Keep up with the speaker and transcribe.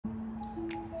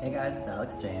Hey guys, it's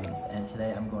Alex James, and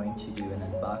today I'm going to do an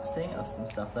unboxing of some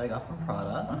stuff that I got from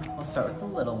Prada. I'll start with the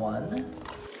little one.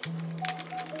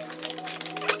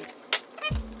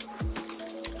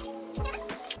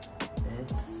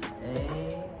 It's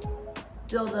a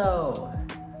dildo.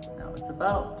 Now it's a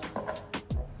belt.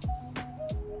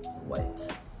 It's white.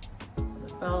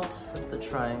 The belt with the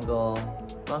triangle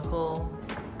buckle.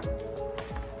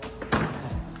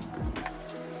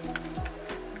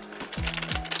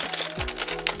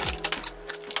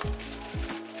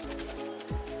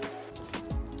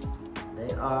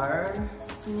 They are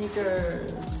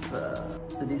sneakers.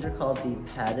 So these are called the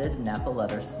padded Napa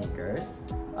leather sneakers.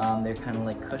 They're kind of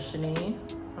like cushiony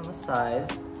on the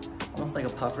sides, almost like a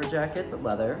puffer jacket, but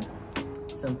leather.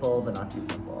 Simple, but not too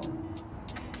simple.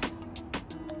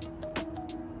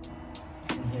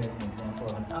 And here's an example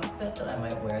of an outfit that I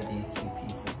might wear these two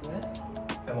pieces with,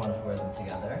 if I wanted to wear them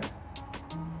together.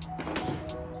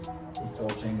 These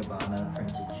Dolce & Gabbana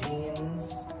printed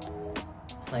jeans,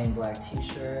 plain black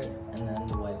t-shirt, and then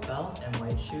the white belt and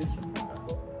white shoes from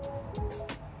Prada.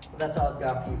 That's all I've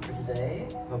got for you for today.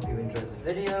 Hope you enjoyed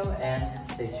the video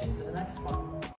and stay tuned for the next one.